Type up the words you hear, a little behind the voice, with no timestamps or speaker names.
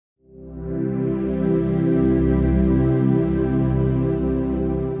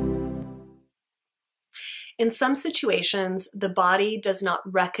some situations, the body does not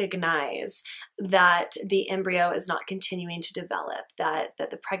recognize that the embryo is not continuing to develop, that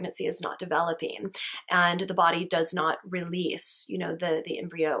the pregnancy is not developing, and the body does not release, the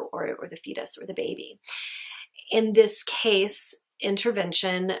embryo or the fetus or the baby. In this case,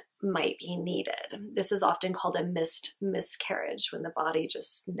 intervention might be needed. This is often called a missed miscarriage, when the body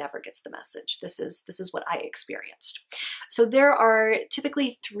just never gets the message. This is what I experienced. So there are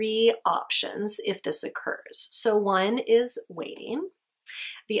typically 3 options if this occurs. So one is waiting.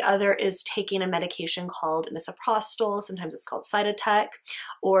 The other is taking a medication called Misoprostol, sometimes it's called Cytotec,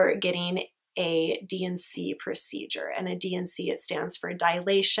 or getting a D&C procedure. And a D&C, it stands for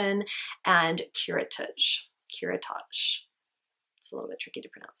dilation and curettage. Curettage. It's a little bit tricky to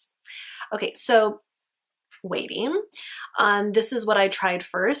pronounce. Okay, so waiting. This is what I tried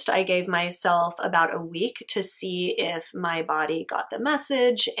first. I gave myself about a week to see if my body got the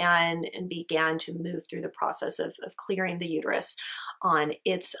message and began to move through the process of clearing the uterus on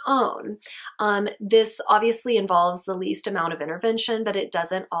its own. This obviously involves the least amount of intervention, but it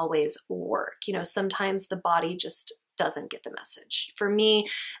doesn't always work. Sometimes the body just doesn't get the message. For me,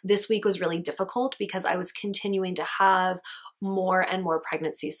 this week was really difficult because I was continuing to have more and more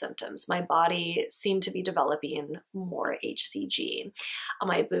pregnancy symptoms. My body seemed to be developing more HCG.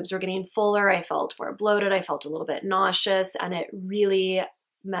 My boobs were getting fuller. I felt more bloated. I felt a little bit nauseous, and it really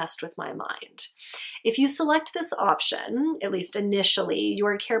messed with my mind. If you select this option, at least initially,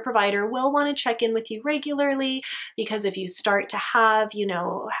 your care provider will want to check in with you regularly, because if you start to have,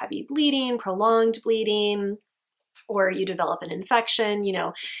 heavy bleeding, prolonged bleeding, or you develop an infection,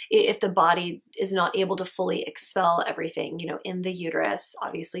 if the body is not able to fully expel everything, in the uterus,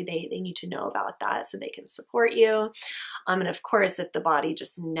 obviously they need to know about that so they can support you. And of course, if the body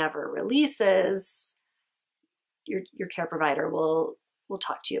just never releases, your care provider will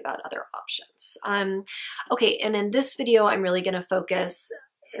talk to you about other options. Okay, and in this video, I'm really going to focus,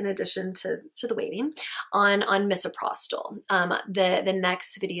 in addition to the waiting, on Misoprostol. The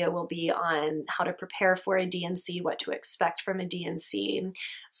next video will be on how to prepare for a D&C, what to expect from a D&C.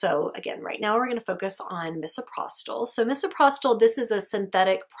 So again, right now we're going to focus on Misoprostol. So Misoprostol, this is a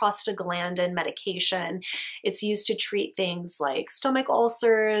synthetic prostaglandin medication. It's used to treat things like stomach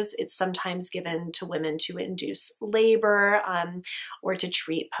ulcers. It's sometimes given to women to induce labor, or to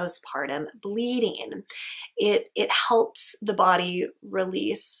treat postpartum bleeding. It helps the body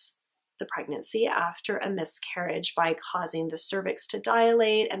release the pregnancy after a miscarriage by causing the cervix to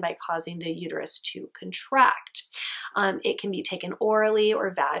dilate and by causing the uterus to contract. It can be taken orally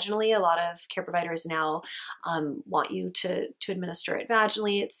or vaginally. A lot of care providers now want you to administer it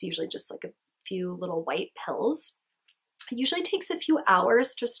vaginally. It's usually just like a few little white pills. It usually takes a few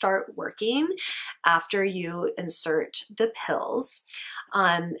hours to start working after you insert the pills,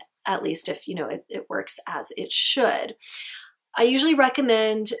 at least if it works as it should. I usually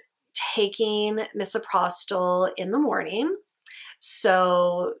recommend taking Misoprostol in the morning,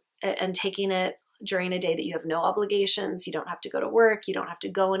 and taking it during a day that you have no obligations. You don't have to go to work. You don't have to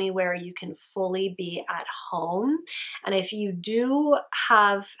go anywhere. You can fully be at home. And if you do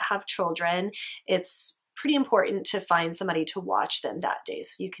have children, it's pretty important to find somebody to watch them that day.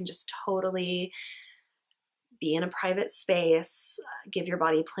 So you can just totally be in a private space, give your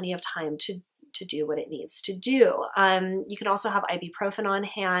body plenty of time to do what it needs to do. You can also have ibuprofen on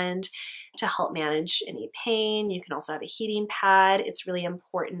hand to help manage any pain. You can also have a heating pad. It's really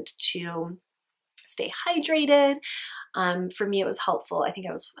important to stay hydrated. For me, it was helpful. I think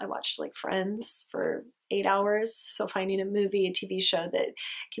I watched like Friends for 8 hours. So finding a movie, a TV show that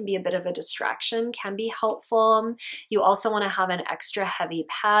can be a bit of a distraction can be helpful. You also want to have an extra heavy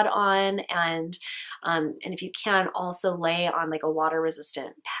pad on, and if you can, also lay on like a water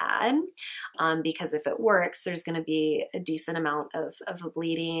resistant pad, because if it works, there's going to be a decent amount of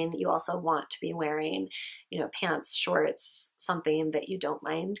bleeding. You also want to be wearing, pants, shorts, something that you don't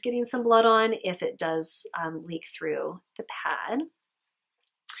mind getting some blood on if it does leak through the pad.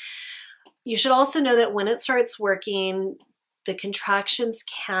 You should also know that when it starts working, the contractions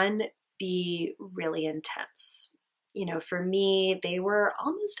can be really intense. For me, they were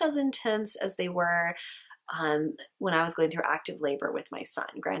almost as intense as they were when I was going through active labor with my son.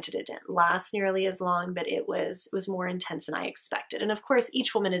 Granted, it didn't last nearly as long, but it was more intense than I expected. And of course,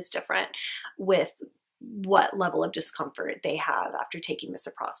 each woman is different with what level of discomfort they have after taking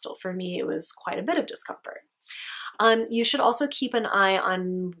Misoprostol. For me, it was quite a bit of discomfort. You should also keep an eye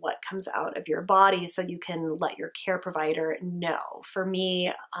on what comes out of your body so you can let your care provider know. For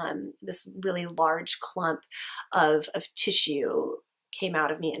me, this really large clump of tissue came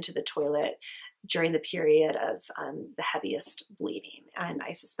out of me into the toilet during the period of the heaviest bleeding. And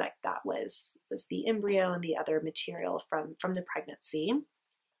I suspect that was the embryo and the other material from the pregnancy.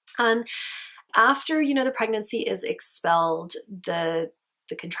 After, the pregnancy is expelled, the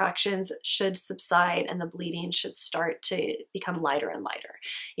contractions should subside and the bleeding should start to become lighter and lighter.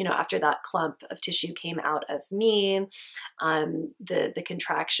 After that clump of tissue came out of me, the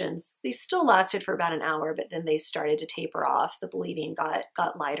contractions, they still lasted for about an hour, but then they started to taper off. The bleeding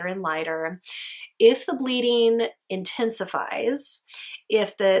got lighter and lighter. If the bleeding intensifies,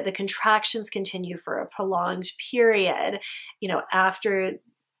 if the contractions continue for a prolonged period, after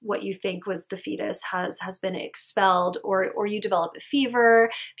what you think was the fetus has been expelled, or you develop a fever,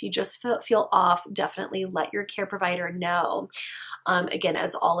 if you just feel off, definitely let your care provider know. Again,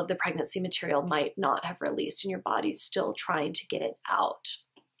 as all of the pregnancy material might not have released and your body's still trying to get it out.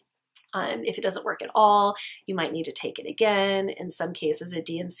 If it doesn't work at all, you might need to take it again. In some cases, a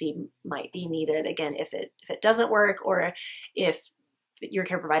D&C might be needed, again, if it doesn't work, or if your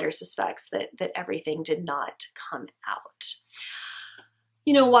care provider suspects that everything did not come out.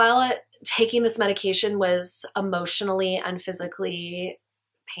 While taking this medication was emotionally and physically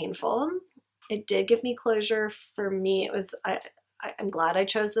painful, it did give me closure. For me, it was, I'm glad I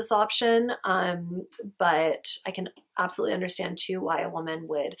chose this option, but I can absolutely understand too why a woman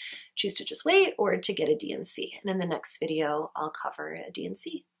would choose to just wait or to get a D&C. And in the next video, I'll cover a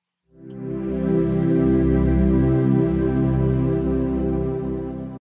D&C.